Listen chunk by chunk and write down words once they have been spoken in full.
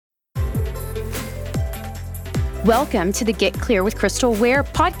Welcome to the Get Clear with Crystal Ware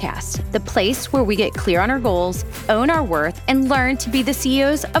podcast, the place where we get clear on our goals, own our worth, and learn to be the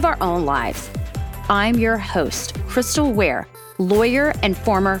CEOs of our own lives. I'm your host, Crystal Ware, lawyer and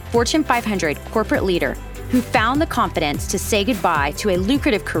former Fortune 500 corporate leader who found the confidence to say goodbye to a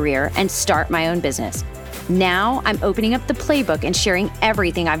lucrative career and start my own business. Now I'm opening up the playbook and sharing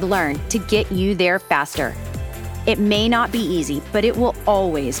everything I've learned to get you there faster. It may not be easy, but it will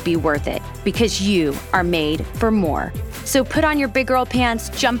always be worth it because you are made for more. So put on your big girl pants,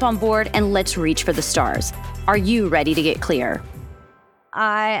 jump on board, and let's reach for the stars. Are you ready to get clear?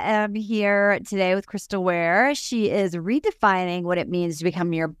 I am here today with Crystal Ware. She is redefining what it means to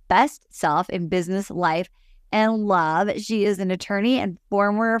become your best self in business, life, and love. She is an attorney and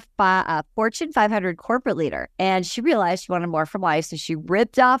former Fortune 500 corporate leader. And she realized she wanted more from life, so she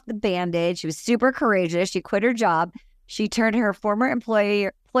ripped off the Band-Aid. She was super courageous. She quit her job. She turned her former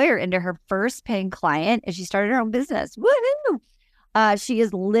employer into her first paying client, and she started her own business. Woohoo! She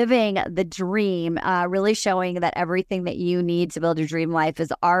is living the dream, really showing that everything that you need to build your dream life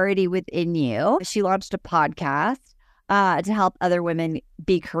is already within you. She launched a podcast to help other women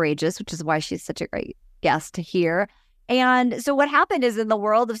be courageous, which is why she's such a great guest to hear. And so what happened is in the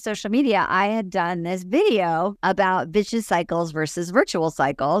world of social media, I had done this video about vicious cycles versus virtuous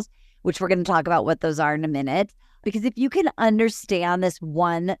cycles, which we're going to talk about what those are in a minute. Because if you can understand this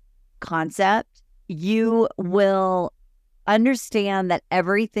one concept, you will understand that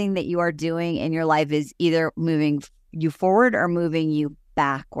everything that you are doing in your life is either moving you forward or moving you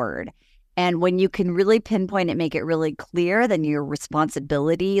backward. And when you can really pinpoint it, make it really clear, then your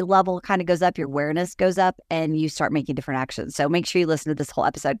responsibility level kind of goes up, your awareness goes up, and you start making different actions. So make sure you listen to this whole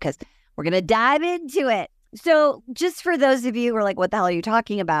episode because we're going to dive into it. So just for those of you who are like, what the hell are you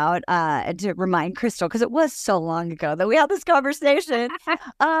talking about? And to remind Crystal, because it was so long ago that we had this conversation.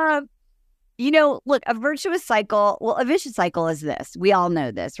 Look, a vicious cycle is this. We all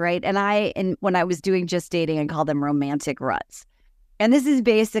know this, right? And when I was doing Just Dating, I call them romantic ruts. And this is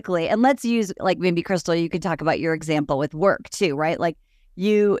basically, and let's use, like, maybe Crystal, you could talk about your example with work too, right? Like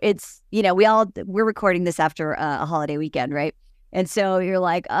we're recording this after a holiday weekend, right? And so you're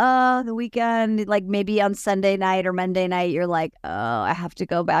like, oh, the weekend, like maybe on Sunday night or Monday night, you're like, oh, I have to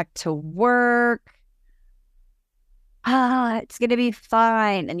go back to work. It's going to be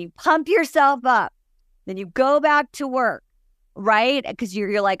fine. And you pump yourself up. Then you go back to work. Right? Because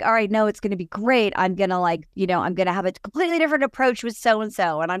you're like, all right, no, it's going to be great. I'm going to I'm going to have a completely different approach with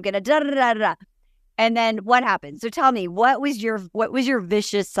so-and-so. And I'm going to da-da-da-da-da. And then what happens? So tell me, what was your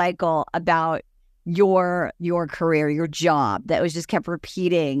vicious cycle about your career, your job that was just kept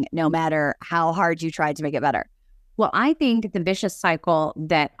repeating no matter how hard you tried to make it better? Well, I think the vicious cycle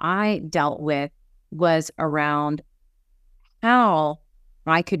that I dealt with was around how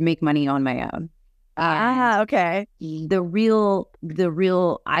I could make money on my own. Okay. The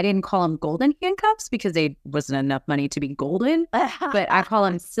real, I didn't call them golden handcuffs because they wasn't enough money to be golden, but I call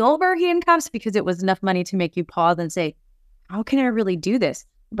them silver handcuffs because it was enough money to make you pause and say, how can I really do this?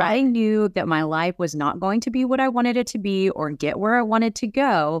 But I knew that my life was not going to be what I wanted it to be or get where I wanted to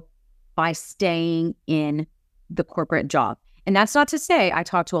go by staying in the corporate job. And that's not to say I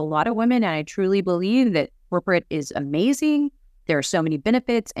talk to a lot of women and I truly believe that corporate is amazing. There are so many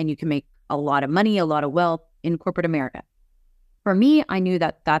benefits and you can make a lot of money, a lot of wealth in corporate America. For me, I knew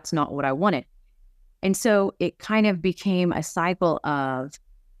that that's not what I wanted. And so it kind of became a cycle of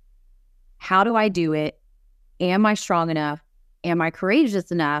how do I do it? Am I strong enough? Am I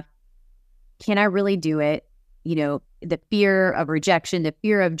courageous enough? Can I really do it? The fear of rejection, the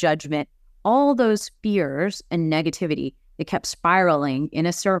fear of judgment, all those fears and negativity that kept spiraling in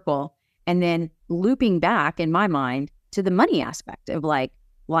a circle and then looping back in my mind to the money aspect of like,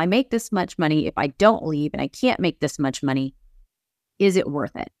 well, I make this much money. If I don't leave and I can't make this much money, is it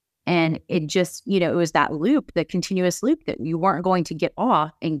worth it? And it just, it was that loop, the continuous loop that you weren't going to get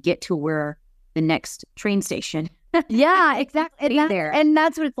off and get to where the next train station. Yeah, exactly. And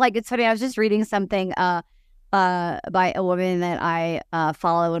that's what it's like. It's funny. I was just reading something by a woman that I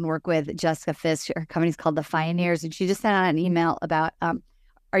follow and work with, Jessica Fisk. Her company's called The Pioneers. And she just sent out an email about,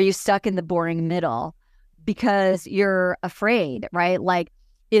 are you stuck in the boring middle because you're afraid, right? Like,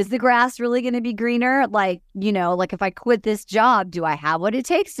 is the grass really going to be greener? Like if I quit this job, do I have what it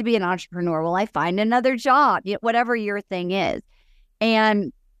takes to be an entrepreneur? Will I find another job? Whatever your thing is.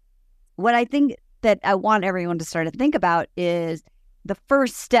 And what I think that I want everyone to start to think about is the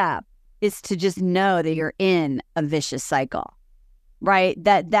first step is to just know that you're in a vicious cycle, right?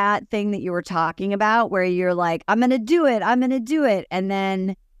 That thing that you were talking about where you're like, I'm going to do it. And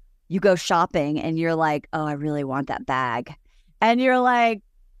then you go shopping and you're like, oh, I really want that bag. And you're like,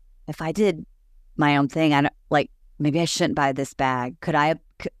 if I did my own thing. I don't like, maybe I shouldn't buy this bag.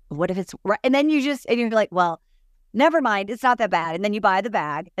 What if it's right? And then you're like, well, never mind. It's not that bad. And then you buy the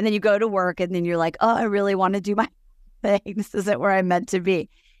bag and then you go to work and then you're like, oh, I really want to do my thing. This isn't where I'm meant to be.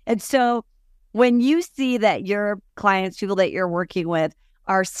 And so when you see that your clients, people that you're working with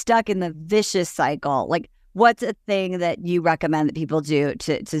are stuck in the vicious cycle, like what's a thing that you recommend that people do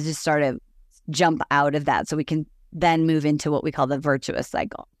to just sort of jump out of that so we can then move into what we call the virtuous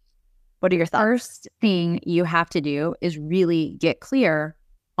cycle? What are your thoughts? First thing you have to do is really get clear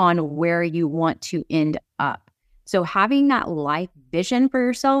on where you want to end up. So having that life vision for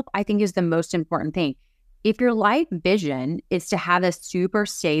yourself, I think, is the most important thing. If your life vision is to have a super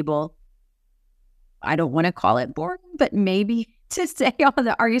stable, I don't want to call it boring, but maybe to say,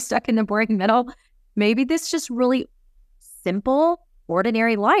 are you stuck in the boring middle? Maybe this just really simple,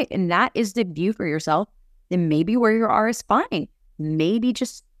 ordinary life. And that is the view for yourself. Then maybe where you are is fine. Maybe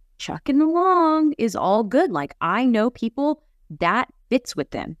just chucking along is all good. Like, I know people that fits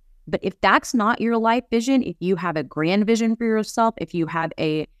with them. But if that's not your life vision, if you have a grand vision for yourself, if you have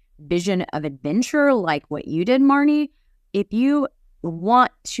a vision of adventure like what you did, Marni, if you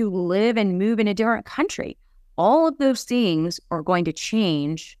want to live and move in a different country, all of those things are going to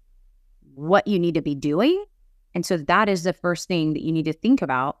change what you need to be doing. And so that is the first thing that you need to think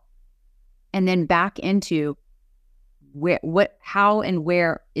about. And then back into how and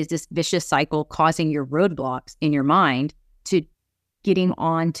where is this vicious cycle causing your roadblocks in your mind to getting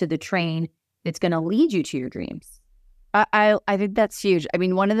on to the train that's going to lead you to your dreams. I think that's huge. I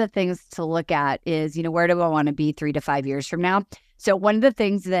mean, one of the things to look at is, where do I want to be 3 to 5 years from now? So one of the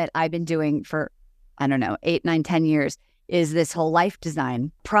things that I've been doing for, 8, 9, 10 years is this whole life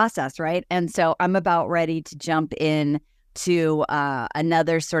design process, right? And so I'm about ready to jump in to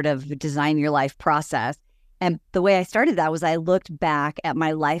another sort of design your life process. And the way I started that was I looked back at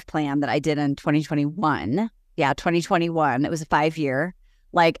my life plan that I did in 2021. Yeah, 2021. It was a 5-year,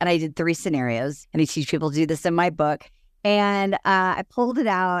 and I did 3 scenarios, and I teach people to do this in my book. And I pulled it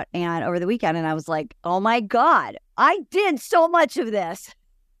out and over the weekend, and I was like, oh my God, I did so much of this.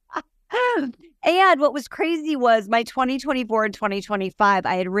 And what was crazy was my 2024 and 2025,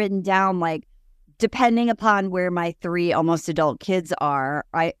 I had written down, depending upon where my 3 almost adult kids are,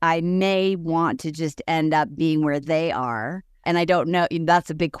 I may want to just end up being where they are. And I don't know,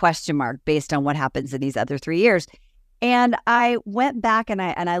 that's a big question mark based on what happens in these other 3 years. And I went back and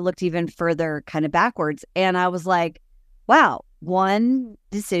I looked even further kind of backwards, and I was like, wow, one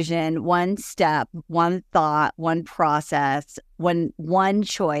decision, one step, one thought, one process, one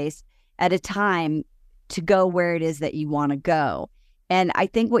choice at a time to go where it is that you want to go. And I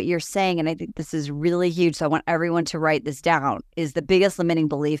think what you're saying, and I think this is really huge, so I want everyone to write this down, is the biggest limiting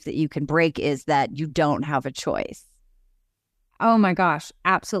belief that you can break is that you don't have a choice. Oh my gosh,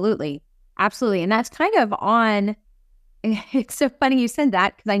 absolutely. Absolutely. And that's kind of on, it's so funny you said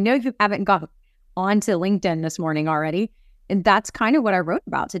that because I know you haven't got onto LinkedIn this morning already. And that's kind of what I wrote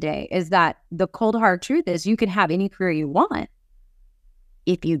about today, is that the cold hard truth is you can have any career you want.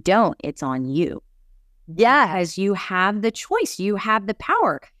 If you don't, it's on you. Yeah. Because you have the choice, you have the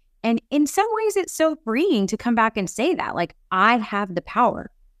power. And in some ways, it's so freeing to come back and say that, I have the power.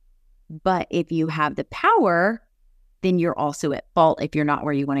 But if you have the power, then you're also at fault if you're not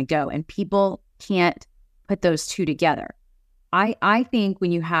where you want to go. And people can't put those two together. I think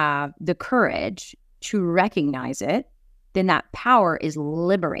when you have the courage to recognize it, then that power is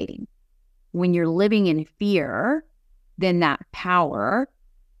liberating. When you're living in fear, then that power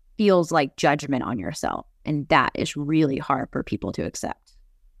feels like judgment on yourself. And that is really hard for people to accept.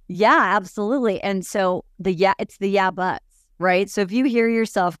 Yeah, absolutely. And so it's the yeah buts, right? So if you hear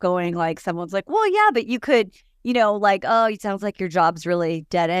yourself going someone's like, well, yeah, but you could, oh, it sounds like your job's really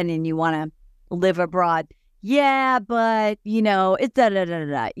dead end and you want to live abroad. Yeah, but, it's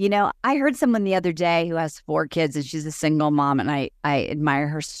da-da-da-da-da. I heard someone the other day who has 4 kids and she's a single mom, and I admire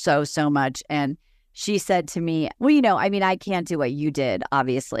her so, so much. And she said to me, well, I can't do what you did.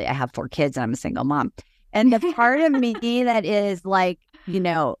 Obviously, I have 4 kids and I'm a single mom. And the part of me that is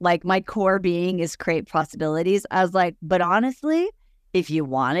my core being is create possibilities. I was like, but honestly, if you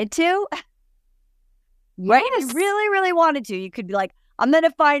wanted to, right? If you really, really wanted to, you could be like, I'm going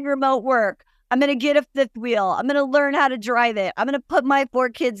to find remote work. I'm going to get a 5th wheel. I'm going to learn how to drive it. I'm going to put my 4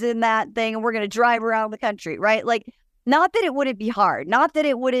 kids in that thing and we're going to drive around the country, right? Not that it wouldn't be hard, not that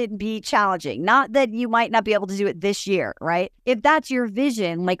it wouldn't be challenging, not that you might not be able to do it this year, right? If that's your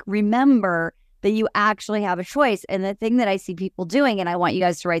vision, remember that you actually have a choice. And the thing that I see people doing, and I want you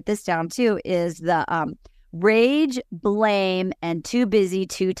guys to write this down too, is the rage, blame, and too busy,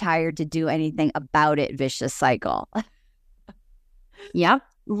 too tired to do anything about it vicious cycle. Yep.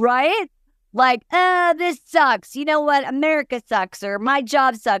 Right? Like, this sucks. You know what? America sucks, or my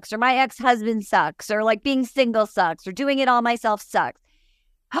job sucks, or my ex-husband sucks, or like being single sucks, or doing it all myself sucks.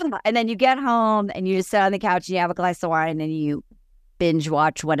 And then you get home and you just sit on the couch and you have a glass of wine and you binge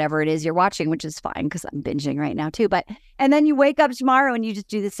watch whatever it is you're watching, which is fine because I'm binging right now too. And then you wake up tomorrow and you just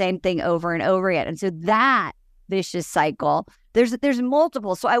do the same thing over and over again. And so that vicious cycle, there's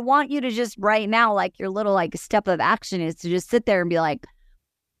multiple. So I want you to just right now, like your little like step of action is to just sit there and be like,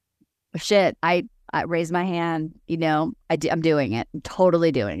 shit, I raise my hand, I'm doing it. I'm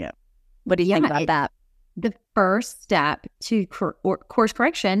totally doing it. What do you think about that? The first step to course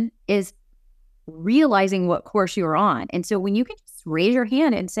correction is realizing what course you're on. And so when you can just raise your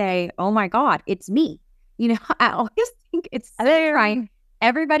hand and say, oh my God, it's me. I always think it's right.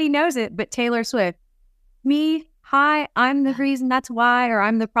 Everybody knows it, but Taylor Swift, me, hi, I'm the reason, that's why, or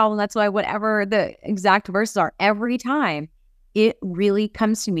I'm the problem, that's why, whatever the exact verses are, every time it really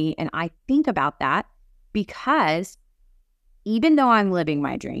comes to me. And I think about that because even though I'm living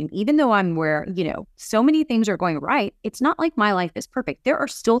my dream, even though I'm where, so many things are going right, it's not like my life is perfect. There are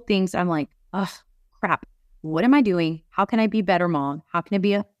still things I'm like, oh, crap. What am I doing? How can I be a better mom? How can I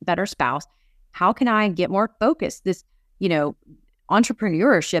be a better spouse? How can I get more focused? This,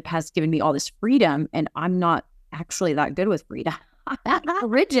 entrepreneurship has given me all this freedom, and I'm not actually that good with freedom. I'm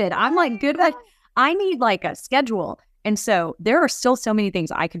rigid. I'm like good with, I need like a schedule. And so there are still so many things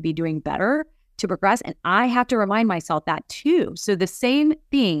I could be doing better to progress. And I have to remind myself that too. So the same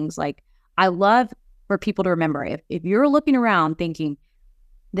things, like I love for people to remember, if you're looking around thinking,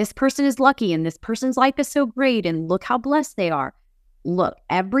 this person is lucky and this person's life is so great and look how blessed they are. Look,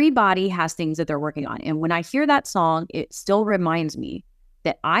 everybody has things that they're working on. And when I hear that song, it still reminds me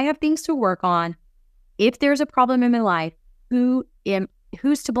that I have things to work on. If there's a problem in my life,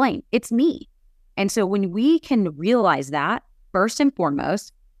 who's to blame? It's me. And so when we can realize that, first and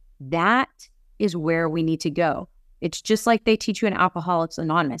foremost, that is where we need to go. It's just like they teach you in Alcoholics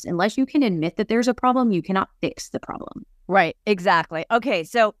Anonymous. Unless you can admit that there's a problem, you cannot fix the problem. Right. Exactly. Okay.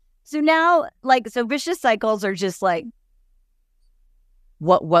 So now, so vicious cycles are just like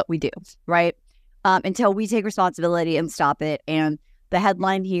what we do, right? Until we take responsibility and stop it. And the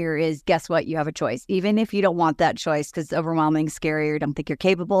headline here is, guess what? You have a choice. Even if you don't want that choice because it's overwhelming, scary, or don't think you're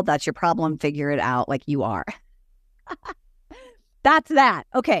capable, that's your problem. Figure it out like you are. That's that.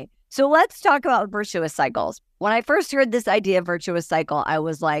 Okay. So let's talk about virtuous cycles. When I first heard this idea of virtuous cycle, I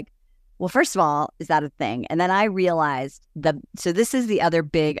was like, well, first of all, is that a thing? And then I realized so this is the other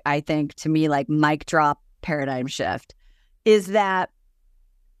big, I think, to me, like mic drop paradigm shift, is that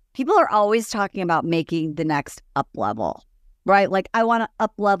people are always talking about making the next up level, right? Like I want to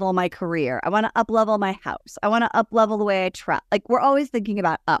up level my career. I want to up level my house. I want to up level the way I travel. Like we're always thinking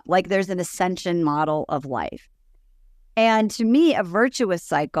about up, like there's an ascension model of life. And to me, a virtuous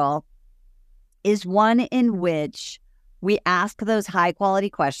cycle is one in which we ask those high quality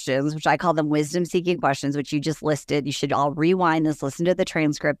questions, which I call them wisdom seeking questions, which you just listed. You should all rewind this, listen to the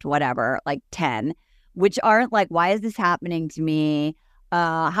transcript, whatever, like 10, which aren't like, why is this happening to me?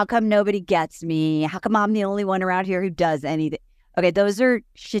 How come nobody gets me? How come I'm the only one around here who does anything? Okay, those are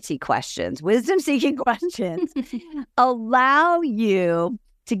shitty questions. Wisdom seeking questions allow you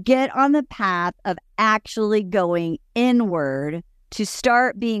to get on the path of actually going inward to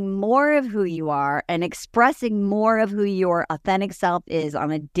start being more of who you are and expressing more of who your authentic self is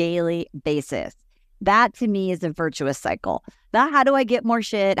on a daily basis. That to me is a virtuous cycle. Not how do I get more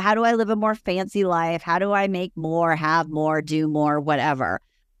shit? How do I live a more fancy life? How do I make more, have more, do more, whatever?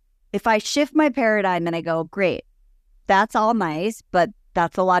 If I shift my paradigm and I go, great, that's all nice, but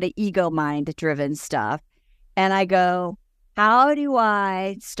that's a lot of ego mind driven stuff. And I go, how do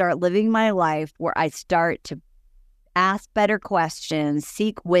I start living my life where I start to ask better questions,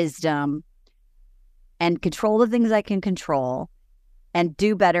 seek wisdom, and control the things I can control and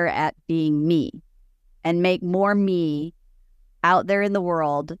do better at being me and make more me out there in the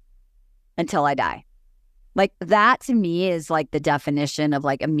world until I die? Like that to me is like the definition of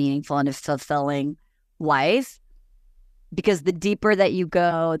like a meaningful and a fulfilling life. Because the deeper that you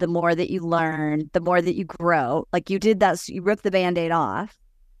go, the more that you learn, the more that you grow. Like you did that, so you ripped the Band-Aid off,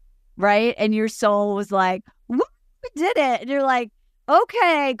 right? And your soul was like, woo, we did it. And you're like,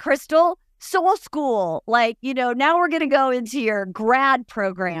 okay, Crystal, soul school. Like, now we're going to go into your grad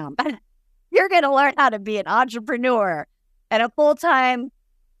program. You're going to learn how to be an entrepreneur and a full-time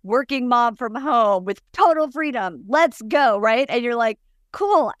working mom from home with total freedom. Let's go, right? And you're like,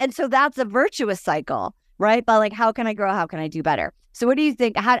 cool. And so that's a virtuous cycle. Right? But like, how can I grow? How can I do better? So what do you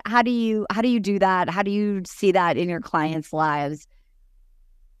think? How do you do that? How do you see that in your clients' lives?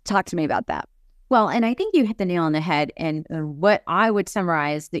 Talk to me about that. Well, and I think you hit the nail on the head. And what I would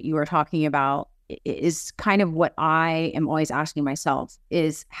summarize that you were talking about is kind of what I am always asking myself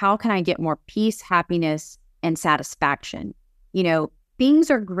is how can I get more peace, happiness, and satisfaction? You know, things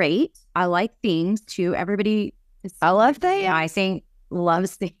are great. I like things too. Everybody I love things. I think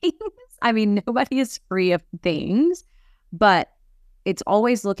loves things. I mean, nobody is free of things, but it's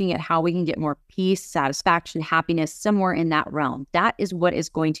always looking at how we can get more peace, satisfaction, happiness somewhere in that realm. That is what is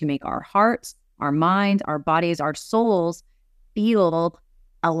going to make our hearts, our minds, our bodies, our souls feel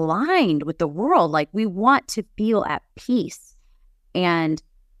aligned with the world. Like we want to feel at peace. And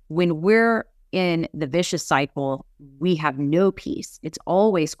when we're in the vicious cycle, we have no peace. It's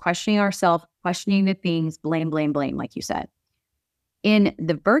always questioning ourselves, questioning the things, blame, blame, blame, like you said. In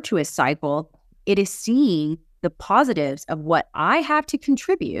the virtuous cycle, it is seeing the positives of what I have to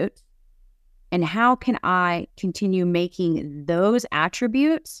contribute and how can I continue making those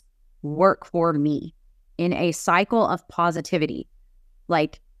attributes work for me in a cycle of positivity.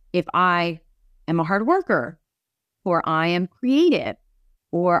 Like if I am a hard worker, or I am creative,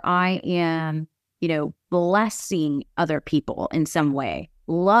 or I am, blessing other people in some way,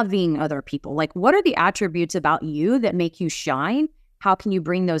 loving other people. Like what are the attributes about you that make you shine? How can you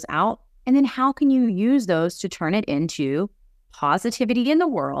bring those out? And then how can you use those to turn it into positivity in the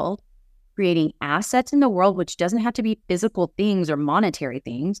world, creating assets in the world, which doesn't have to be physical things or monetary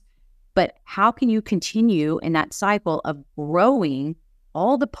things, but how can you continue in that cycle of growing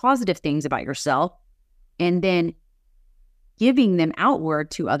all the positive things about yourself and then giving them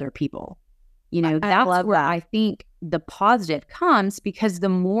outward to other people? That's where I think the positive comes, because the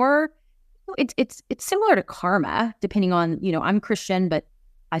more it's similar to karma, depending on, I'm Christian, but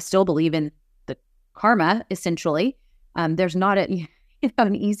I still believe in the karma, essentially. There's not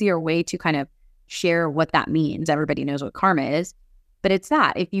an easier way to kind of share what that means. Everybody knows what karma is. But it's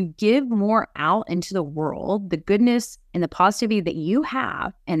that if you give more out into the world, the goodness and the positivity that you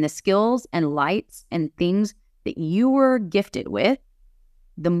have and the skills and lights and things that you were gifted with,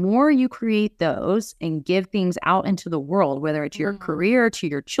 the more you create those and give things out into the world, whether it's your career, to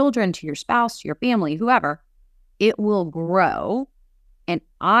your children, to your spouse, to your family, whoever, it will grow. And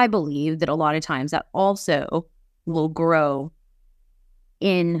I believe that a lot of times that also will grow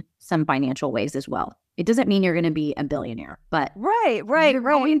in some financial ways as well. It doesn't mean you're going to be a billionaire, but you're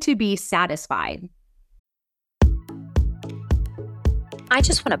going to be satisfied. I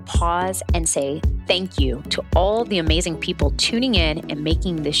just want to pause and say thank you to all the amazing people tuning in and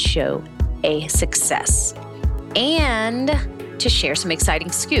making this show a success. And to share some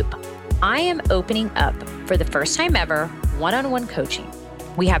exciting scoop, I am opening up for the first time ever one-on-one coaching.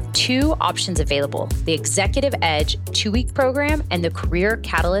 We have 2 options available: the Executive Edge 2-week program and the Career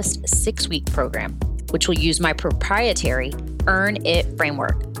Catalyst 6-week program, which will use my proprietary Earn It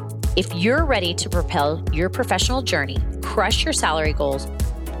framework. If you're ready to propel your professional journey, crush your salary goals,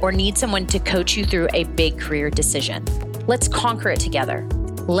 or need someone to coach you through a big career decision, let's conquer it together.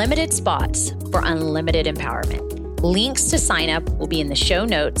 Limited spots for unlimited empowerment. Links to sign up will be in the show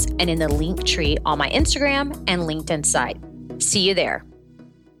notes and in the link tree on my Instagram and LinkedIn site. See you there.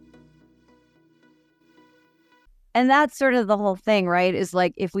 And that's sort of the whole thing, right? Is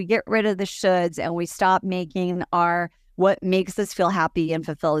like if we get rid of the shoulds and we stop making what makes us feel happy and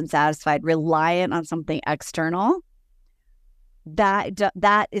fulfilled and satisfied reliant on something external,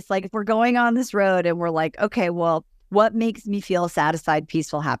 that is like if we're going on this road and we're like, okay, well, what makes me feel satisfied,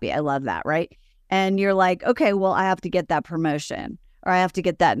 peaceful, happy? I love that, right? And you're like, okay, well, I have to get that promotion, or I have to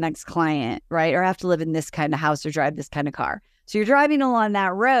get that next client, right? Or I have to live in this kind of house or drive this kind of car. So you're driving along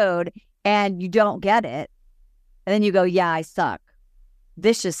that road and you don't get it. And then you go, yeah, I suck.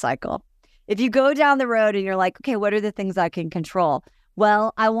 Vicious cycle. If you go down the road and you're like, okay, what are the things I can control?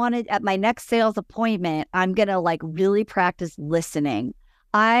 Well, I wanted at my next sales appointment, I'm going to really practice listening.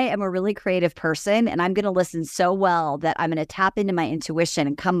 I am a really creative person and I'm going to listen so well that I'm going to tap into my intuition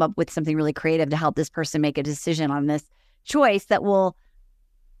and come up with something really creative to help this person make a decision on this choice that will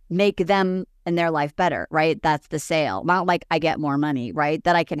make them and their life better, right? That's the sale. Not like I get more money, right?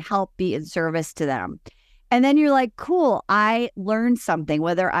 That I can help be in service to them. And then you're like, cool, I learned something,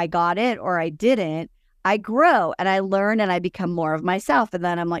 whether I got it or I didn't. I grow and I learn and I become more of myself. And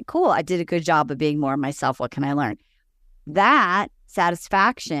then I'm like, cool, I did a good job of being more of myself. What can I learn? That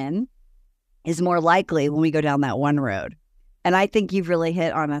satisfaction is more likely when we go down that one road. And I think you've really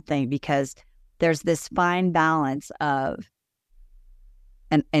hit on a thing, because there's this fine balance of,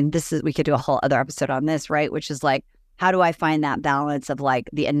 and this is, we could do a whole other episode on this, right? Which is like, how do I find that balance of like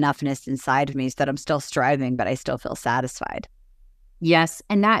the enoughness inside of me so that I'm still striving, but I still feel satisfied? Yes.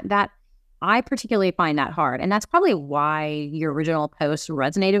 And that I particularly find that hard. And that's probably why your original post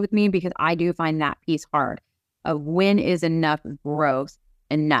resonated with me, because I do find that piece hard of when is enough growth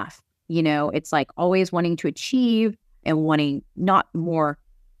enough. It's like always wanting to achieve and wanting not more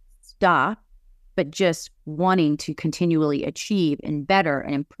stuff, but just wanting to continually achieve and better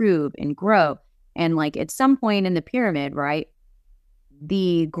and improve and grow. And like at some point in the pyramid, right,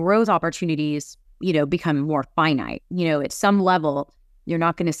 the growth opportunities, become more finite. At some level, you're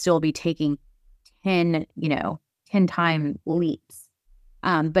not going to still be taking 10 time leaps.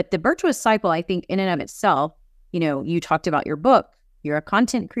 But the virtuous cycle, I think in and of itself, you talked about your book, you're a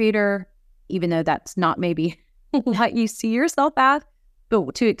content creator, even though that's not maybe what you see yourself as.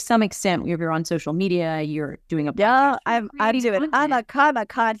 But to some extent, if you're on social media, you're doing a podcast. Yeah, I'm doing. I'm a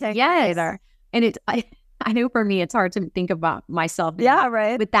content creator, and I know for me, it's hard to think about myself. Yeah,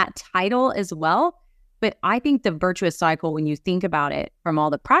 right. With that title as well. But I think the virtuous cycle, when you think about it from all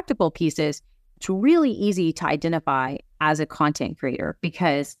the practical pieces, it's really easy to identify as a content creator,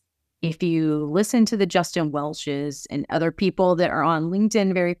 because if you listen to the Justin Welches and other people that are on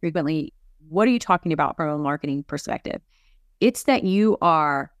LinkedIn very frequently, what are you talking about from a marketing perspective? It's that you've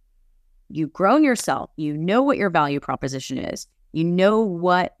grown yourself, you know what your value proposition is, you know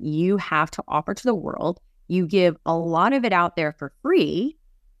what you have to offer to the world, you give a lot of it out there for free,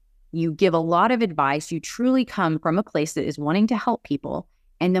 you give a lot of advice, you truly come from a place that is wanting to help people.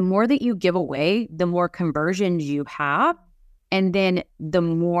 And the more that you give away, the more conversions you have. And then the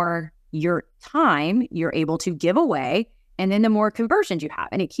more your time you're able to give away, and then the more conversions you have.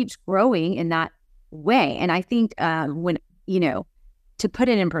 And it keeps growing in that way. And I think to put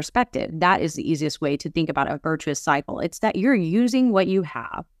it in perspective, that is the easiest way to think about a virtuous cycle. It's that you're using what you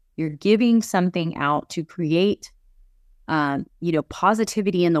have, you're giving something out to create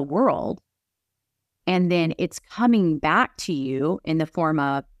positivity in the world. And then it's coming back to you in the form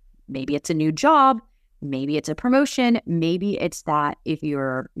of, maybe it's a new job, maybe it's a promotion, maybe it's that if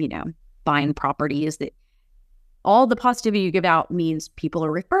you're, buying properties, that all the positivity you give out means people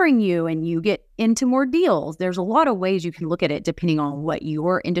are referring you and you get into more deals. There's a lot of ways you can look at it depending on what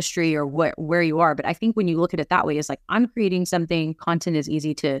your industry or where you are. But I think when you look at it that way, it's like, I'm creating something, content is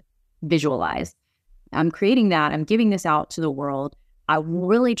easy to visualize. I'm creating that, I'm giving this out to the world. I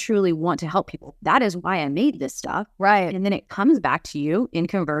really, truly want to help people. That is why I made this stuff. Right. And then it comes back to you in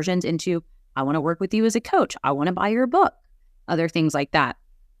conversions into, I want to work with you as a coach. I want to buy your book, other things like that.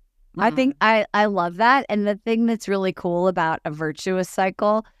 I think I love that. And the thing that's really cool about a virtuous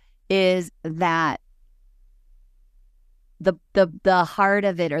cycle is that the heart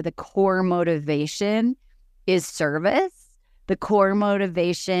of it, or the core motivation, is service. The core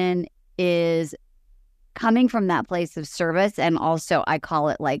motivation is coming from that place of service. And also I call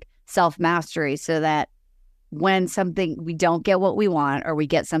it like self-mastery, so that when we don't get what we want, or we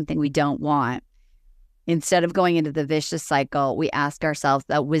get something we don't want, instead of going into the vicious cycle, we ask ourselves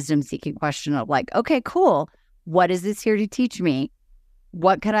that wisdom-seeking question of like, okay, cool. What is this here to teach me?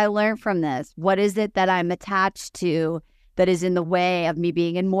 What could I learn from this? What is it that I'm attached to that is in the way of me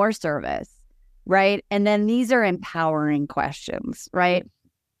being in more service, right? And then these are empowering questions, right?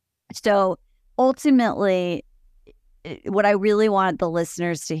 So ultimately, what I really want the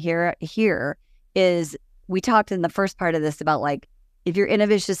listeners to hear is, we talked in the first part of this about like, if you're in a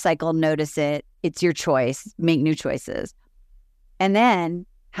vicious cycle, notice it. It's your choice. Make new choices. And then,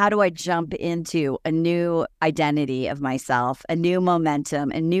 how do I jump into a new identity of myself, a new momentum,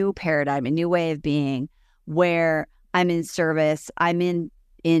 a new paradigm, a new way of being, where I'm in service, I'm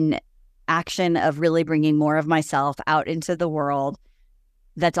in action of really bringing more of myself out into the world.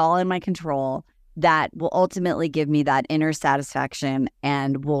 That's all in my control. That will ultimately give me that inner satisfaction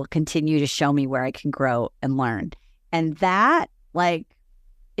and will continue to show me where I can grow and learn. And that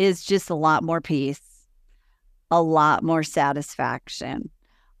is just a lot more peace, a lot more satisfaction,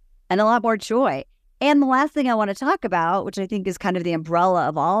 and a lot more joy. And the last thing I want to talk about, which I think is kind of the umbrella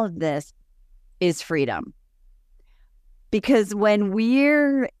of all of this, is freedom. Because when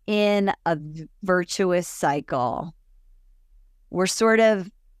we're in a virtuous cycle, we're sort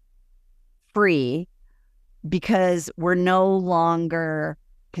of free, because we're no longer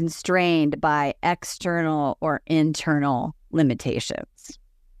constrained by external or internal limitations.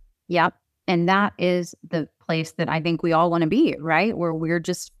 Yep. And that is the place that I think we all want to be, right? Where we're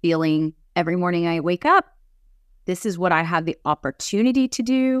just feeling every morning I wake up, this is what I have the opportunity to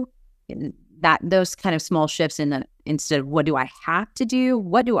do. And those kind of small shifts instead of what do I have to do,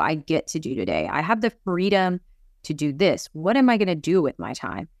 what do I get to do today? I have the freedom to do this. What am I going to do with my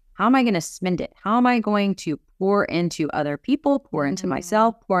time? How am I going to spend it? How am I going to pour into other people, pour into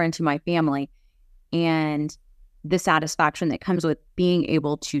myself, pour into my family? And the satisfaction that comes with being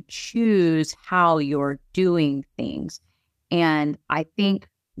able to choose how you're doing things. And I think,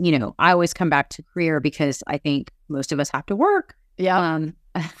 I always come back to career because I think most of us have to work. Yeah.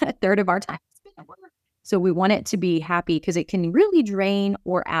 A third of our time is spent at work. So we want it to be happy because it can really drain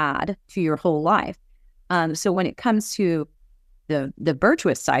or add to your whole life. So when it comes to the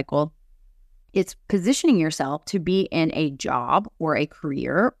virtuous cycle, it's positioning yourself to be in a job or a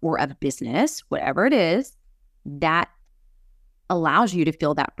career or a business, whatever it is, that allows you to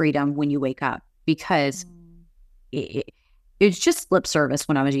feel that freedom when you wake up, because it's just lip service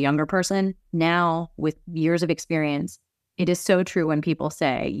when I was a younger person. Now, with years of experience, it is so true when people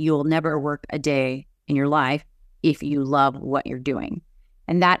say you'll never work a day in your life if you love what you're doing.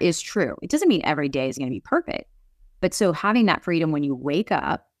 And that is true. It doesn't mean every day is going to be perfect. But so having that freedom when you wake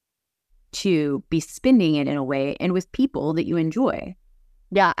up to be spending it in a way and with people that you enjoy.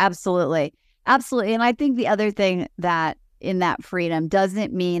 Yeah, absolutely. Absolutely. And I think the other thing that in that freedom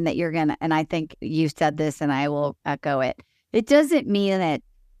doesn't mean that you're going to, and I think you said this and I will echo it. It doesn't mean that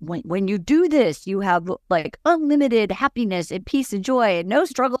when you do this, you have like unlimited happiness and peace and joy and no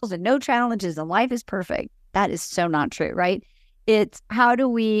struggles and no challenges and life is perfect. That is so not true, right? It's how do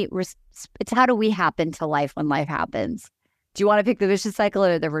we happen to life when life happens? Do you want to pick the vicious cycle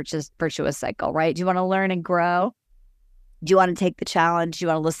or the virtuous cycle, right? Do you want to learn and grow? Do you want to take the challenge? Do you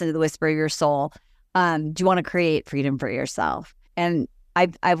want to listen to the whisper of your soul? Do you want to create freedom for yourself? And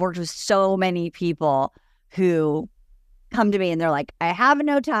I've worked with so many people who come to me and they're like, I have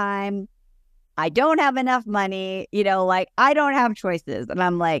no time. I don't have enough money. Like I don't have choices. And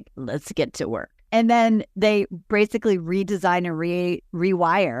I'm like, let's get to work. And then they basically redesign and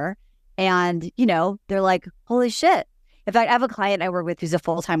rewire. And, they're like, holy shit. In fact, I have a client I work with who's a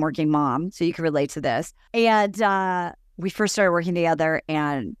full-time working mom, so you can relate to this. And we first started working together,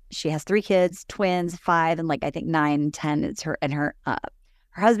 and she has 3 kids, twins, 5, and like I think 9 and 10. It's her, and her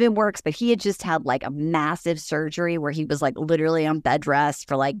husband works, but he had just had like a massive surgery where he was like literally on bed rest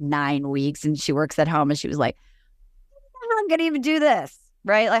for like 9 weeks, and she works at home, and she was like, I'm gonna even do this,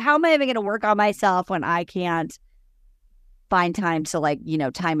 right? Like, how am I even gonna work on myself when I can't find time to like,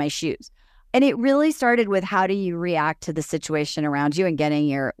 tie my shoes? And it really started with how do you react to the situation around you and getting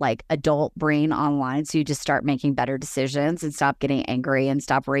your like adult brain online. So you just start making better decisions and stop getting angry and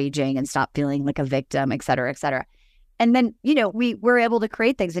stop raging and stop feeling like a victim, et cetera, et cetera. And then, we were able to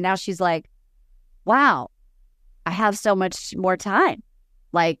create things. And now she's like, wow, I have so much more time.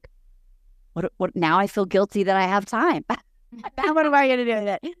 Like, what now I feel guilty that I have time. What am I going to do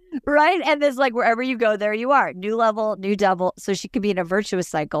with it? Right. And it's like wherever you go, there you are. New level, new double. So she could be in a virtuous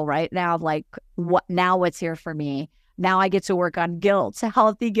cycle right now of like, what's here for me? Now I get to work on guilt,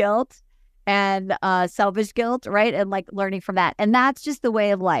 healthy guilt and selfish guilt, right? And like learning from that. And that's just the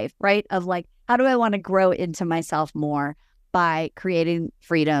way of life, right? Of like, how do I want to grow into myself more by creating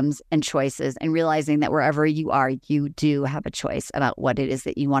freedoms and choices and realizing that wherever you are, you do have a choice about what it is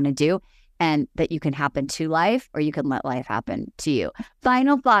that you want to do. And that you can happen to life or you can let life happen to you.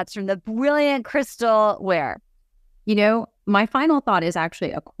 Final thoughts from the brilliant Crystal Ware. My final thought is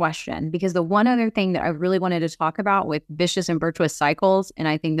actually a question, because the one other thing that I really wanted to talk about with vicious and virtuous cycles, and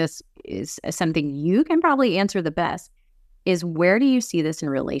I think this is something you can probably answer the best, is where do you see this in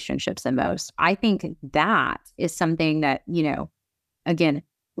relationships the most? I think that is something that, again,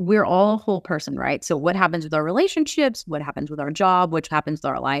 we're all a whole person, right? So what happens with our relationships, what happens with our job, which happens with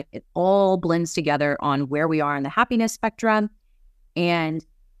our life, it all blends together on where we are in the happiness spectrum. And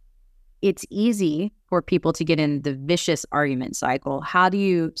it's easy for people to get in the vicious argument cycle. How do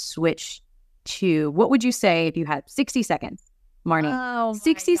you switch to, what would you say if you had 60 seconds, Marni?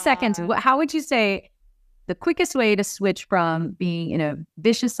 60 seconds. How would you say the quickest way to switch from being in a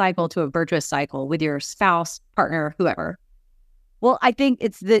vicious cycle to a virtuous cycle with your spouse, partner, whoever? Well, I think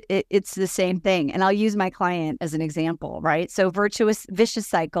it's the same thing. And I'll use my client as an example, right? So vicious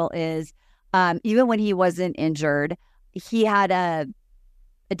cycle is even when he wasn't injured, he had a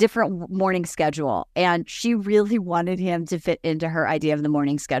different morning schedule. And she really wanted him to fit into her idea of the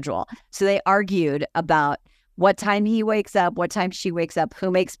morning schedule. So they argued about what time he wakes up, what time she wakes up,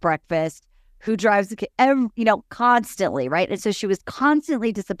 who makes breakfast, who drives the kid, constantly, right? And so she was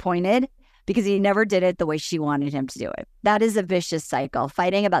constantly disappointed because he never did it the way she wanted him to do it. That is a vicious cycle,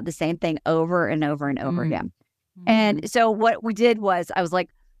 fighting about the same thing over and over and over again. And so what we did was I was like,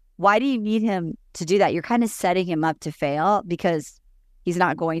 why do you need him to do that? You're kind of setting him up to fail because he's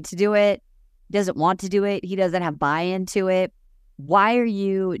not going to do it. He doesn't want to do it. He doesn't have buy-in to it. Why are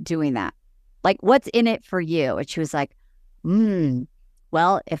you doing that? Like, what's in it for you? And she was like,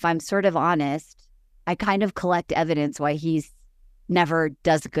 well, if I'm sort of honest, I kind of collect evidence why he's never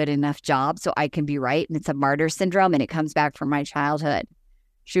does a good enough job so I can be right. And it's a martyr syndrome and it comes back from my childhood.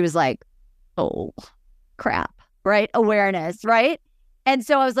 She was like, oh, crap, right? Awareness, right? And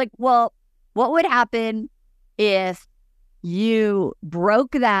so I was like, well, what would happen if you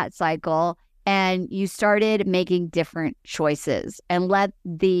broke that cycle and you started making different choices and let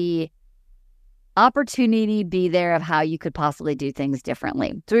the opportunity be there of how you could possibly do things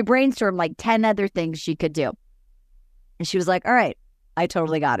differently? So we brainstormed like 10 other things she could do. And she was like, all right, I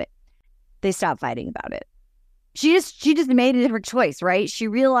totally got it. They stopped fighting about it. She just made a different choice, right? She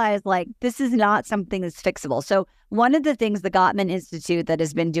realized like this is not something that's fixable. So one of the things the Gottman Institute that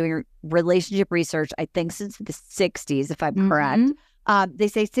has been doing relationship research, I think since the 60s, if I'm correct, they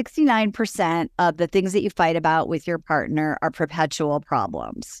say 69% of the things that you fight about with your partner are perpetual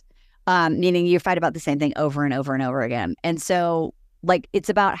problems, meaning you fight about the same thing over and over and over again. And so like it's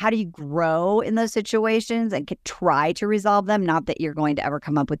about how do you grow in those situations and try to resolve them, not that you're going to ever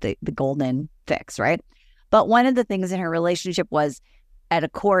come up with the golden fix, right? But one of the things in her relationship was at a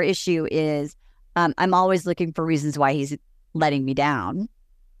core issue is I'm always looking for reasons why he's letting me down.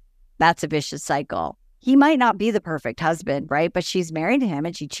 That's a vicious cycle. He might not be the perfect husband, right? But she's married to him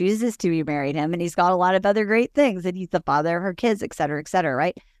and she chooses to be married to him and he's got a lot of other great things and he's the father of her kids, et cetera,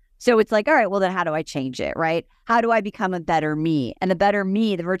 right? So it's like, all right, well, then how do I change it, right? How do I become a better me? And the better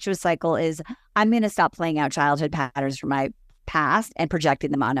me, the virtuous cycle is I'm going to stop playing out childhood patterns from my past and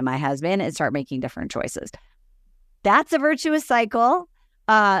projecting them onto my husband and start making different choices. That's a virtuous cycle.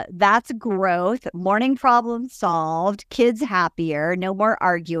 That's growth. Morning problem solved. Kids happier. No more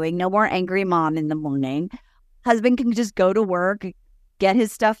arguing. No more angry mom in the morning. Husband can just go to work, get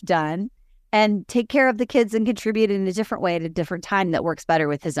his stuff done, and take care of the kids and contribute in a different way at a different time that works better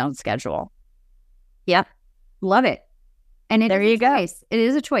with his own schedule. Yep. Love it. And there you go. It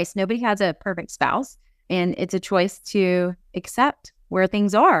is a choice. Nobody has a perfect spouse. And it's a choice to accept where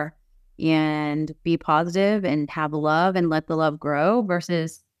things are and be positive and have love and let the love grow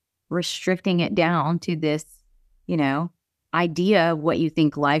versus restricting it down to this, idea of what you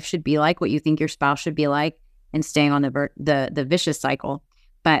think life should be like, what you think your spouse should be like, and staying on the vicious cycle.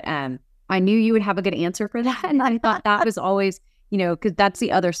 But I knew you would have a good answer for that. And I thought that was always, because that's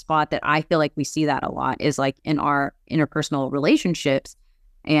the other spot that I feel like we see that a lot is like in our interpersonal relationships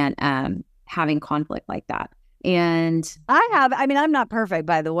and having conflict like that. And I'm not perfect,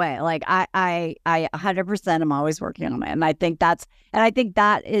 by the way. Like I 100% am always working on it. And I think that's a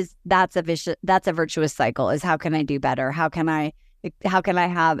virtuous cycle is how can I do better? How can I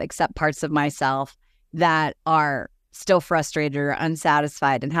accept parts of myself that are still frustrated or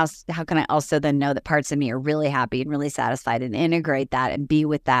unsatisfied? And how can I also then know that parts of me are really happy and really satisfied and integrate that and be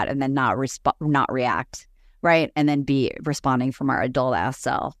with that and then not react, right? And then be responding from our adult ass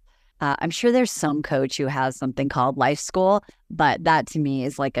self. I'm sure there's some coach who has something called life school, but that to me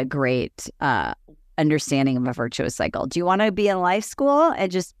is like a great understanding of a virtuous cycle. Do you want to be in life school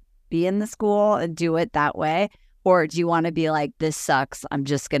and just be in the school and do it that way? Or do you want to be like, this sucks, I'm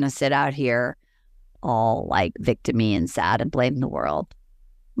just going to sit out here all like victim-y and sad and blame the world?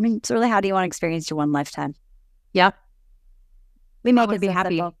 I mean, it's really, how do you want to experience your one lifetime? Yep. We make it be so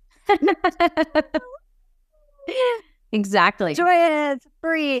happy. Exactly. Joyous,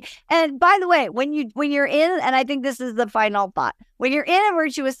 free. And by the way, when you're in, and I think this is the final thought, when you're in a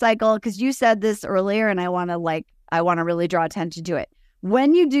virtuous cycle, because you said this earlier, and I want to really draw attention to it.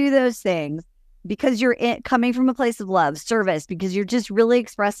 When you do those things, because you're coming from a place of love, service, because you're just really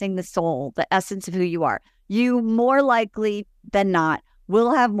expressing the soul, the essence of who you are, you more likely than not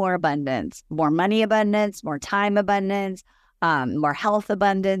will have more abundance, more money abundance, more time abundance, more health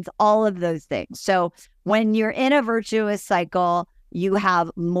abundance, all of those things. So when you're in a virtuous cycle, you have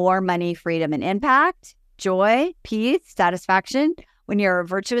more money, freedom, and impact, joy, peace, satisfaction. When you're a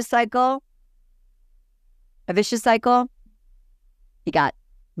virtuous cycle, a vicious cycle, you got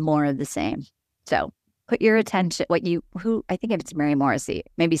more of the same. So put your attention, I think it's Mary Morrissey,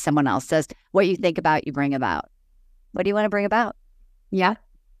 maybe someone else says, what you think about, you bring about. What do you want to bring about? Yeah.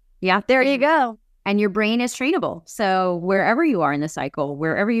 Yeah. There you go. And your brain is trainable. So wherever you are in the cycle,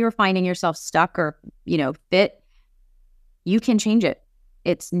 wherever you're finding yourself stuck or, fit, you can change it.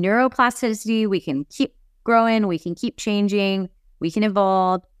 It's neuroplasticity. We can keep growing. We can keep changing. We can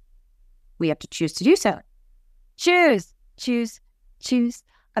evolve. We have to choose to do so. Choose.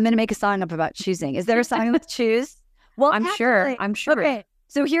 I'm going to make a song up about choosing. Is there a song with choose? Well, I'm sure. Okay.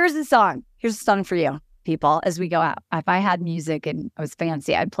 So here's a song. Here's a song for you, people, as we go out. If I had music and I was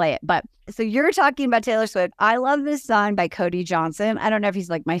fancy, I'd play it. But so you're talking about Taylor Swift. I love this song by Cody Johnson. I don't know if he's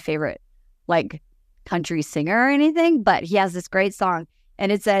like my favorite, like country singer or anything, but he has this great song.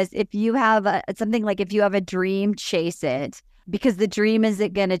 And it says, if you have a dream, chase it. because the dream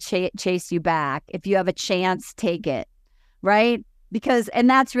isn't going to chase you back. If you have a chance, take it, right? And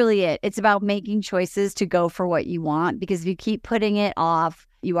that's really it. It's about making choices to go for what you want, because if you keep putting it off,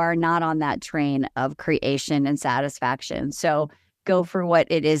 you are not on that train of creation and satisfaction. So go for what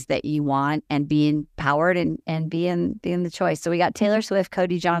it is that you want and be empowered and be in the choice. So we got Taylor Swift,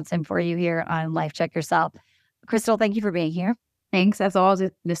 Cody Johnson for you here on Life Check Yourself. Crystal, thank you for being here. Thanks. As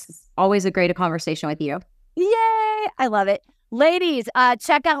always, this is always a great conversation with you. Yay! I love it. Ladies,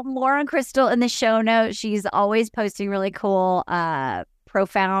 check out more on Crystal in the show notes. She's always posting really cool,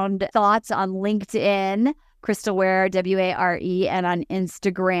 profound thoughts on LinkedIn, Crystal Ware, W-A-R-E, and on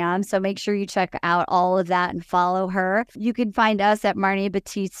Instagram. So make sure you check out all of that and follow her. You can find us at Marni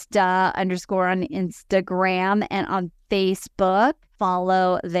Battista _ on Instagram and on Facebook.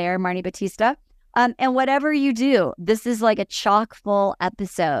 Follow there, Marni Battista. And whatever you do, this is like a chock full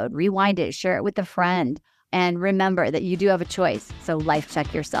episode. Rewind it, share it with a friend. And remember that you do have a choice. So life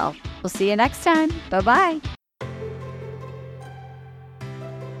check yourself. We'll see you next time. Bye-bye.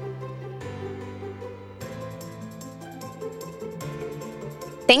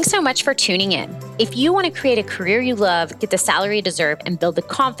 Thanks so much for tuning in. If you want to create a career you love, get the salary you deserve, and build the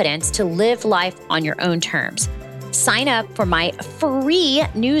confidence to live life on your own terms, sign up for my free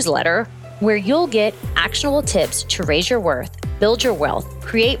newsletter where you'll get actionable tips to raise your worth, build your wealth,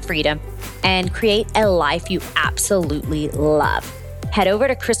 create freedom, and create a life you absolutely love. Head over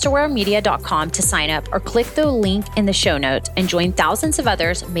to crystalwaremedia.com to sign up or click the link in the show notes and join thousands of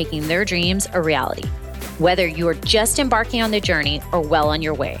others making their dreams a reality. Whether you are just embarking on the journey or well on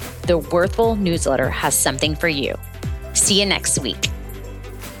your way, the Worthful newsletter has something for you. See you next week.